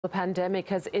The pandemic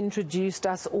has introduced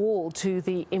us all to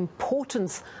the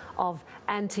importance of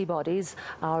antibodies,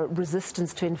 our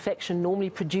resistance to infection normally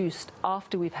produced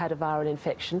after we've had a viral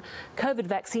infection. COVID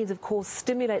vaccines, of course,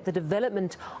 stimulate the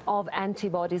development of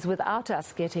antibodies without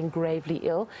us getting gravely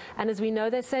ill. And as we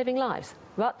know, they're saving lives.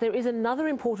 But there is another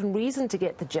important reason to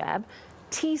get the jab: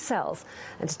 T cells.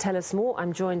 And to tell us more,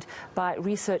 I'm joined by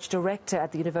Research Director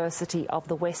at the University of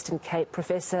the Western Cape,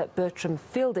 Professor Burtram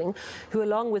Fielding, who,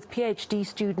 along with PhD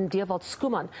student Dewald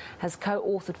Schoeman, has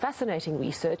co-authored fascinating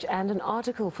research and an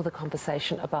article for the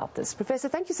conversation about this. Professor,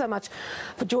 thank you so much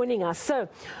for joining us. So,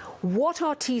 what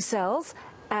are T cells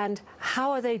and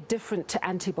how are they different to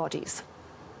antibodies?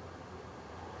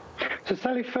 So,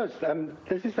 Sally, first,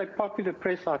 this is a popular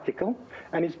press article,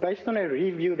 and it's based on a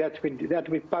review that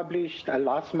we published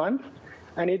last month,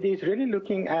 and it is really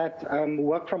looking at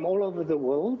work from all over the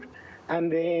world,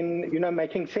 and then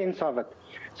making sense of it.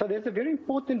 So, there's a very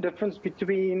important difference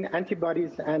between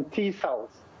antibodies and T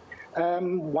cells.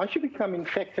 Once you become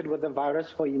infected with the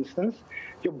virus, for instance,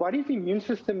 your body's immune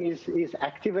system is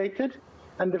activated,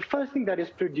 and the first thing that is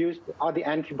produced are the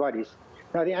antibodies.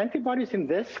 Now, the antibodies in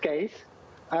this case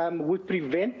would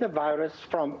prevent the virus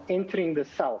from entering the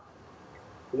cell.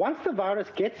 Once the virus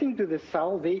gets into the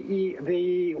cell,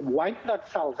 the white blood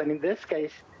cells, and in this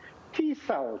case, T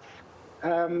cells,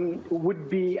 would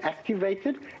be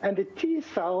activated, and the T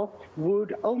cell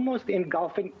would almost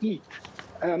engulf and eat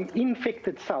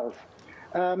infected cells.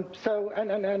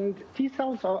 And T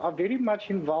cells are very much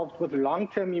involved with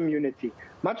long-term immunity,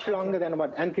 much longer than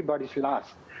what antibodies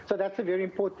last. So that's a very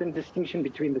important distinction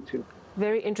between the two.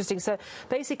 Very interesting. So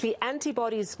basically,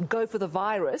 antibodies go for the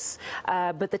virus,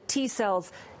 but the T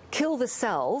cells kill the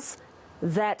cells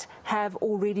that have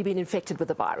already been infected with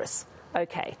the virus.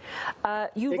 Okay.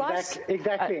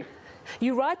 Exactly.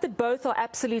 You write that both are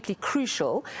absolutely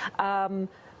crucial,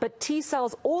 but T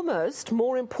cells almost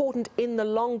more important in the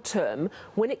long term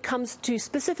when it comes to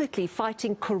specifically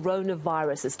fighting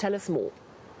coronaviruses. Tell us more.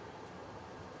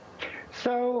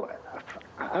 So,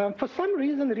 for some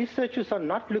reason, researchers are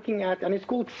not looking at, and it's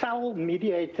called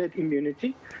cell-mediated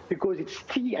immunity, because it's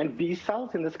T and B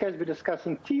cells. In this case, we're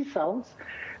discussing T cells.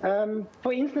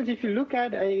 For instance, if you look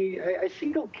at a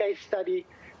single case study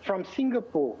from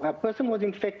Singapore, a person was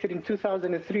infected in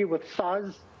 2003 with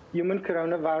SARS human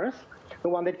coronavirus, the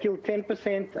one that killed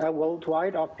 10%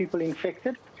 worldwide of people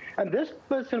infected. And this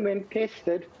person, when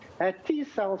tested, had T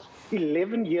cells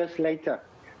 11 years later.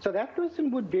 So that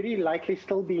person would very likely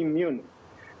still be immune.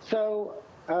 So,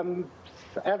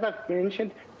 as I've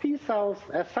mentioned, T cells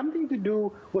have something to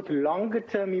do with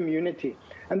longer-term immunity.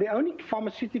 And the only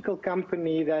pharmaceutical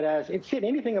company that has said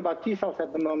anything about T cells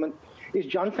at the moment is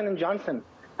Johnson & Johnson.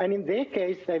 And in their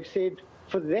case, they've said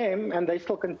for them, and they're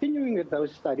still continuing with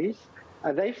those studies,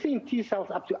 they've seen T cells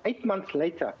up to 8 months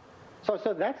later. So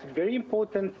that's very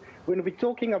important when we're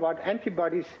talking about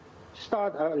antibodies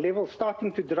levels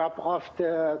starting to drop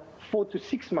after 4 to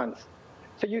 6 months.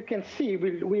 So you can see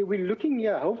we're looking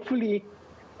here, hopefully,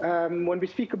 when we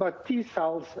speak about T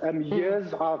cells,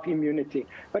 years of immunity.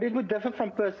 But it would differ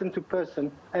from person to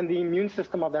person and the immune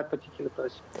system of that particular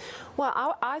person. Well,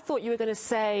 I thought you were going to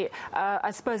say,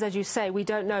 I suppose, as you say, we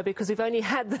don't know because we've only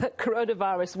had the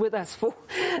coronavirus with us for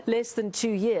less than 2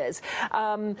 years.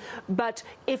 But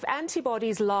if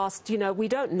antibodies last, we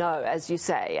don't know, as you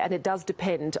say, and it does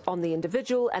depend on the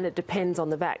individual and it depends on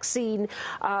the vaccine.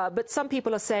 But some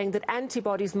people are saying that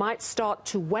antibodies might start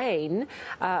to wane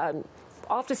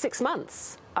after 6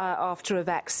 months after a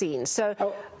vaccine.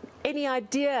 So any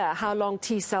idea how long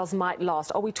T cells might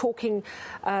last? Are we talking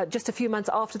just a few months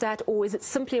after that, or is it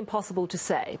simply impossible to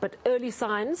say? But early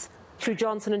signs through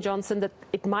Johnson & Johnson that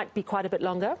it might be quite a bit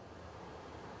longer?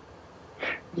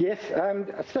 Yes,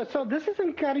 so this is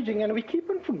encouraging, and we keep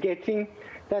on forgetting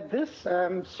that this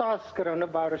SARS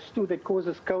coronavirus 2 that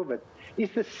causes COVID is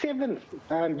the 7th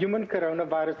human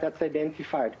coronavirus that's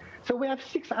identified. So we have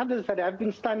 6 others that have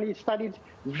been studied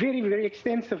very, very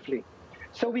extensively.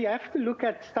 So we have to look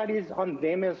at studies on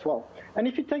them as well. And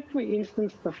if you take, for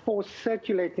instance, the 4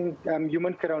 circulating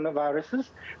human coronaviruses,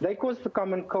 they cause the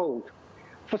common cold.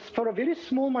 For a very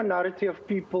small minority of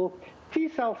people, T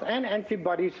cells and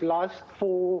antibodies last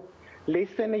for less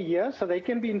than a year, so they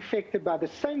can be infected by the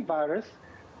same virus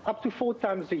up to 4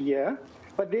 times a year.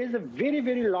 But there's a very,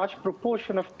 very large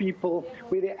proportion of people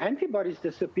where their antibodies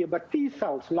disappear, but T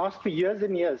cells last for years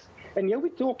and years. And here we're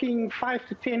talking 5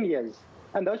 to 10 years,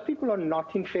 and those people are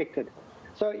not infected.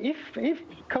 So if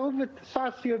COVID,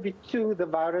 SARS-CoV-2, the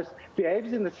virus,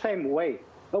 behaves in the same way,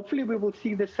 hopefully we will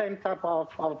see the same type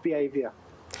of behavior.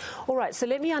 All right, so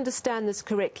let me understand this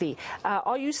correctly.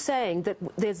 Are you saying that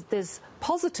there's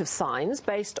positive signs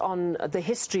based on the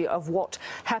history of what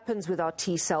happens with our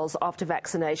T cells after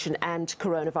vaccination and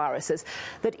coronaviruses,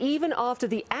 that even after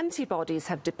the antibodies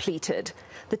have depleted,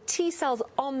 the T cells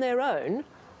on their own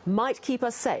might keep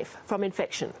us safe from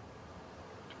infection?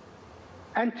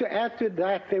 And to add to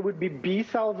that, there would be B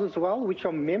cells as well, which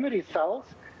are memory cells.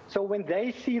 So when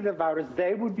they see the virus,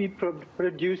 they would be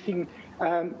producing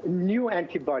new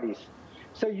antibodies.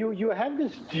 So you have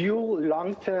this dual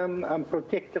long-term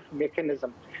protective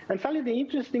mechanism. And Sally, the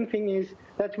interesting thing is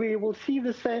that we will see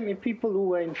the same in people who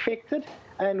were infected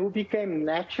and who became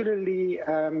naturally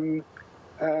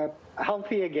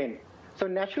healthy again. So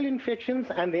natural infections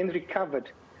and then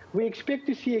recovered. We expect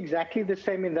to see exactly the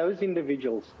same in those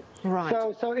individuals. Right.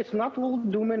 So it's not all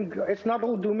doom and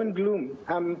gloom.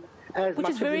 Which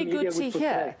is very good to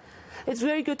hear. It's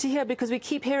very good to hear, because we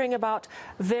keep hearing about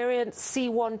variant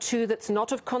C12 that's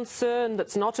not of concern,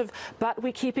 but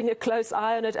we're keeping a close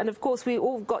eye on it. And of course, we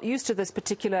all got used to this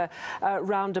particular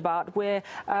roundabout where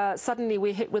suddenly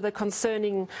we're hit with a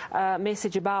concerning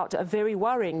message about a very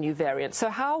worrying new variant. So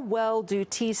how well do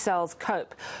T cells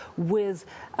cope with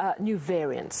new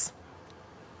variants?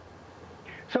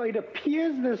 So it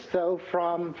appears as though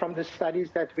from the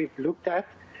studies that we've looked at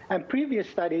and previous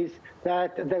studies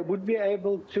that they would be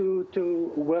able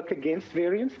to work against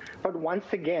variants. But once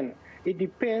again, it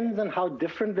depends on how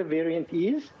different the variant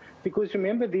is, because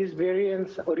remember, these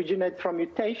variants originate from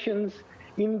mutations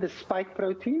in the spike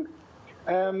protein.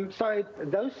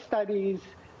 Those studies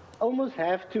almost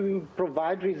have to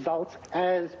provide results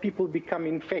as people become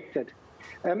infected.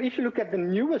 If you look at the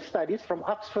newest studies from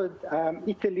Oxford,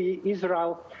 Italy,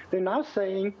 Israel, they're now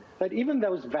saying that even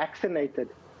those vaccinated,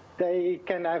 they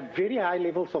can have very high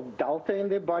levels of delta in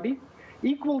their body,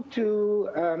 equal to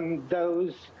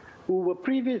those who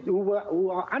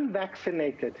are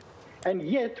unvaccinated. And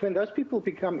yet, when those people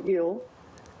become ill,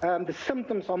 the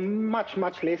symptoms are much,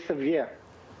 much less severe.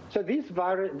 So these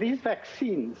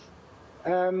vaccines,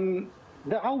 they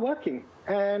are working.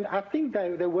 And I think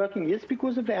they're working, yes,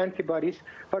 because of the antibodies,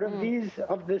 but of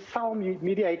the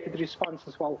cell-mediated response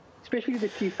as well, especially the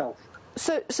T cells.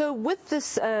 So with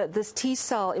this T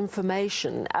cell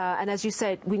information, and as you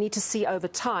said, we need to see over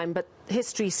time, but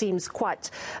history seems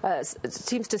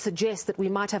to suggest that we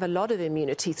might have a lot of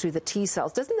immunity through the T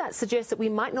cells. Doesn't that suggest that we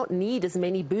might not need as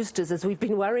many boosters as we've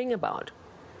been worrying about?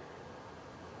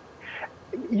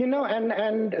 You know,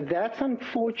 and that's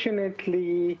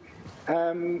unfortunately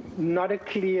not a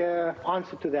clear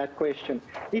answer to that question.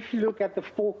 If you look at the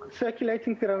 4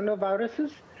 circulating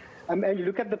coronaviruses, and you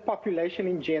look at the population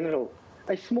in general,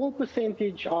 a small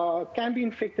percentage can be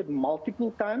infected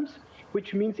multiple times,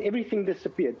 which means everything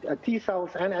disappeared, T cells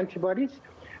and antibodies.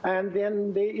 And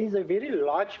then there is a very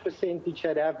large percentage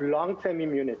that have long-term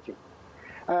immunity.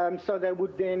 So they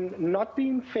would then not be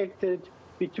infected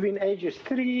between ages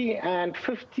 3 and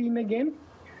 15 again.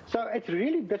 So it's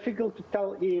really difficult to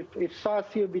tell if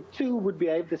SARS-CoV-2 would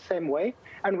behave the same way,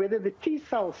 and whether the T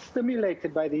cells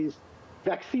stimulated by these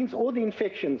vaccines or the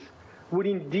infections would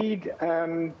indeed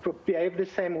behave the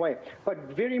same way. But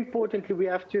very importantly, we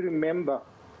have to remember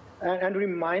and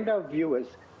remind our viewers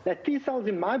that T cells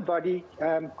in my body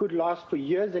could last for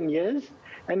years and years,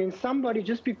 and in somebody,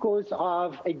 just because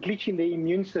of a glitch in the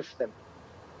immune system,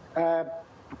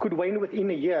 could wane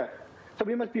within a year. So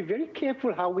we must be very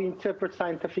careful how we interpret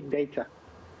scientific data.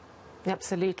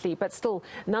 Absolutely, but still,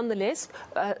 nonetheless,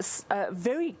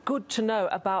 very good to know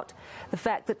about the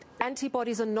fact that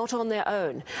antibodies are not on their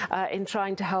own in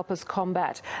trying to help us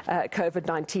combat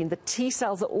COVID-19. The T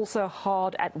cells are also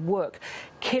hard at work,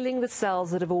 killing the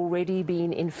cells that have already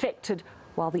been infected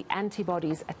while the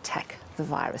antibodies attack the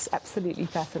virus. Absolutely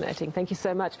fascinating. Thank you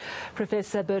so much,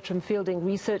 Professor Burtram Fielding,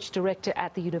 Research Director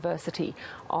at the University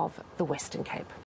of the Western Cape.